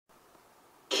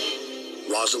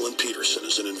Rosalind Peterson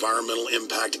is an environmental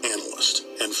impact analyst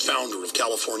and founder of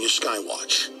California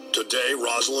Skywatch. Today,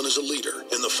 Rosalind is a leader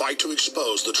in the fight to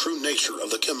expose the true nature of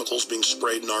the chemicals being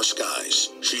sprayed in our skies.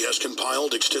 She has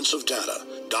compiled extensive data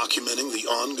documenting the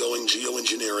ongoing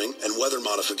geoengineering and weather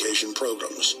modification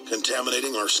programs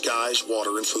contaminating our skies,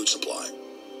 water, and food supply.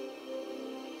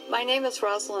 My name is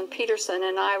Rosalind Peterson,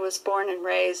 and I was born and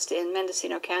raised in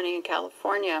Mendocino County in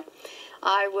California.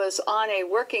 I was on a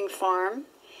working farm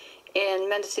in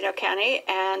Mendocino County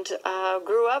and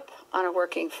grew up on a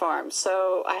working farm.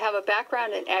 So I have a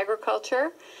background in agriculture.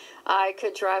 I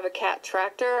could drive a Cat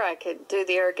tractor. I could do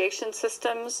the irrigation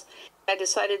systems. I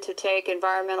decided to take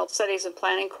environmental studies and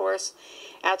planning course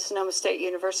at Sonoma State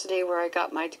University, where I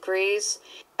got my degrees.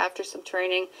 After some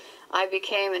training, I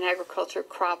became an agriculture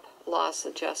crop loss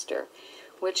adjuster,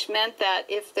 which meant that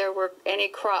if there were any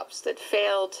crops that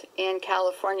failed in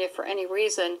California for any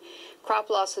reason,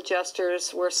 crop loss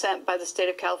adjusters were sent by the state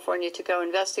of California to go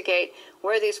investigate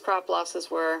where these crop losses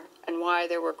were and why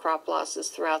there were crop losses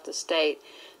throughout the state.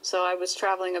 So I was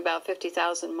traveling about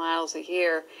 50,000 miles a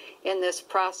year in this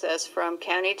process from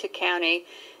county to county,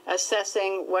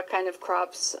 assessing what kind of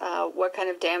crops, what kind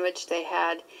of damage they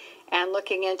had, and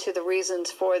looking into the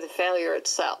reasons for the failure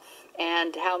itself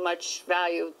and how much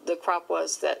value the crop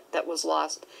was that was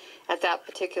lost at that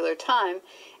particular time.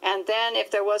 And then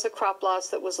if there was a crop loss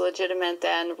that was legitimate,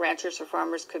 then ranchers or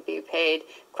farmers could be paid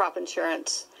crop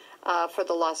insurance for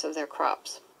the loss of their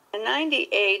crops. In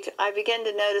 '98, I began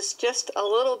to notice just a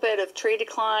little bit of tree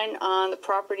decline on the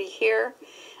property here.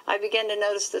 I began to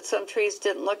notice that some trees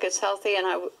didn't look as healthy, and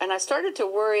I started to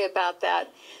worry about that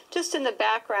just in the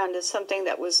background as something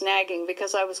that was nagging,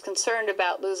 because I was concerned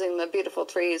about losing the beautiful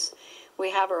trees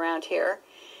we have around here.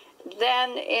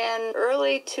 Then in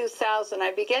early 2000,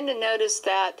 I began to notice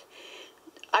that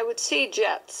I would see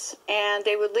jets, and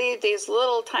they would leave these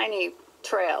little tiny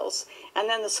trails, and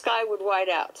then the sky would white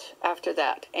out after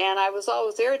that. And I was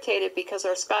always irritated because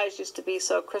our skies used to be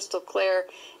so crystal clear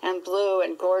and blue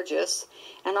and gorgeous,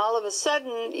 and all of a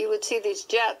sudden you would see these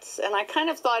jets, and I kind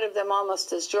of thought of them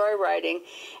almost as joyriding,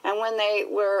 and when they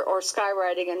were, or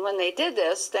skywriting, and when they did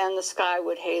this, then the sky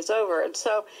would haze over. And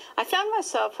so I found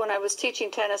myself, when I was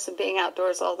teaching tennis and being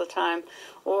outdoors all the time,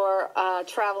 or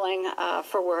traveling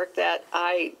for work, that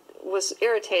I was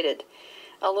irritated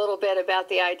a little bit about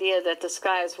the idea that the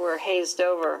skies were hazed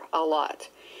over a lot.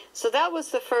 So that was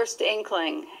the first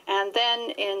inkling. And then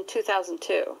in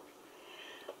 2002,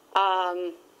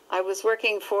 I was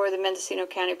working for the Mendocino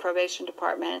County Probation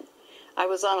Department. I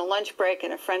was on a lunch break,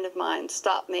 and a friend of mine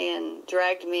stopped me and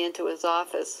dragged me into his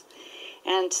office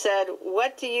and said,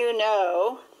 "What do you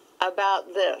know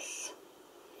about this?"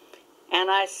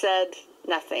 And I said,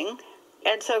 "Nothing."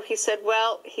 And so he said,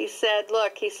 "Well," he said,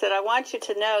 "look," he said, "I want you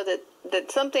to know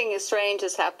that something strange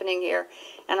is happening here,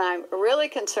 and I'm really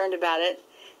concerned about it.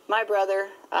 My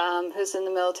brother, who's in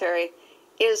the military,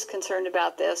 is concerned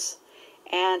about this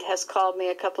and has called me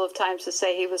a couple of times to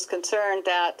say he was concerned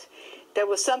that there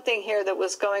was something here that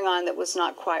was going on that was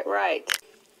not quite right."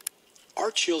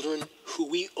 Our children, who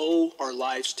we owe our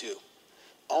lives to,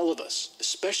 all of us,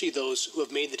 especially those who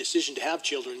have made the decision to have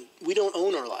children, we don't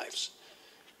own our lives.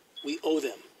 We owe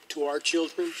them to our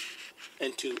children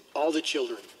and to all the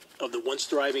children of the once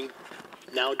thriving,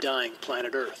 now dying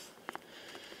planet Earth.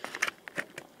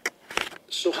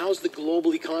 So how's the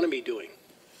global economy doing?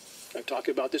 I've talked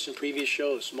about this in previous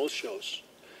shows, most shows.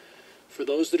 For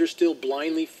those that are still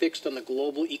blindly fixed on the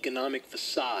global economic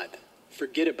facade,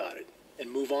 forget about it and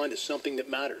move on to something that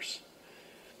matters.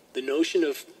 The notion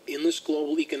of endless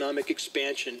global economic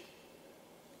expansion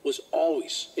was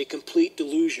always a complete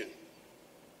delusion.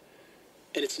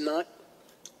 And it's not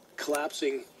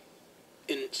collapsing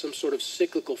in some sort of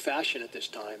cyclical fashion at this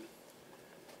time.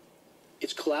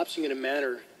 It's collapsing in a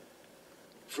manner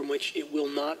from which it will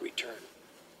not return.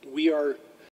 We are